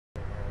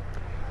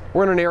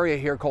We're in an area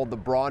here called the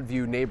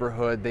Broadview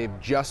neighborhood. They've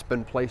just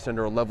been placed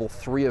under a level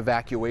 3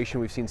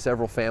 evacuation. We've seen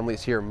several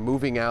families here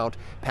moving out,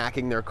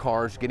 packing their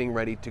cars, getting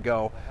ready to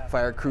go.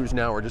 Fire crews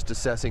now are just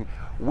assessing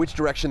which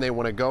direction they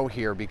want to go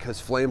here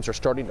because flames are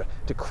starting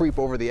to creep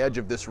over the edge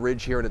of this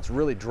ridge here, and it's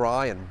really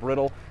dry and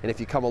brittle. And if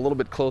you come a little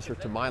bit closer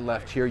to my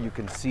left here, you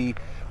can see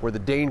where the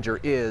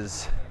danger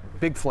is.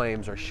 Big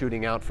flames are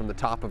shooting out from the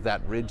top of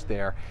that ridge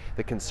there.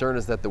 The concern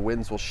is that the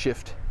winds will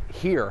shift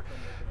here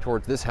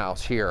towards this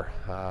house here.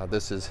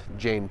 This is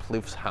Jane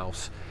Plouffe's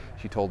house.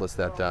 She told us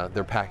that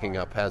they're packing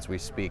up as we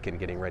speak and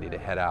getting ready to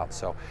head out.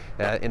 So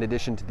in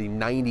addition to the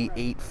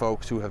 98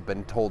 folks who have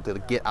been told to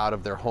get out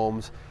of their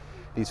homes,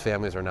 these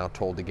families are now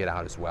told to get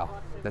out as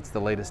well. That's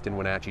the latest in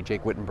Wenatchee.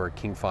 Jake Whittenberg,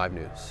 King 5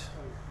 News.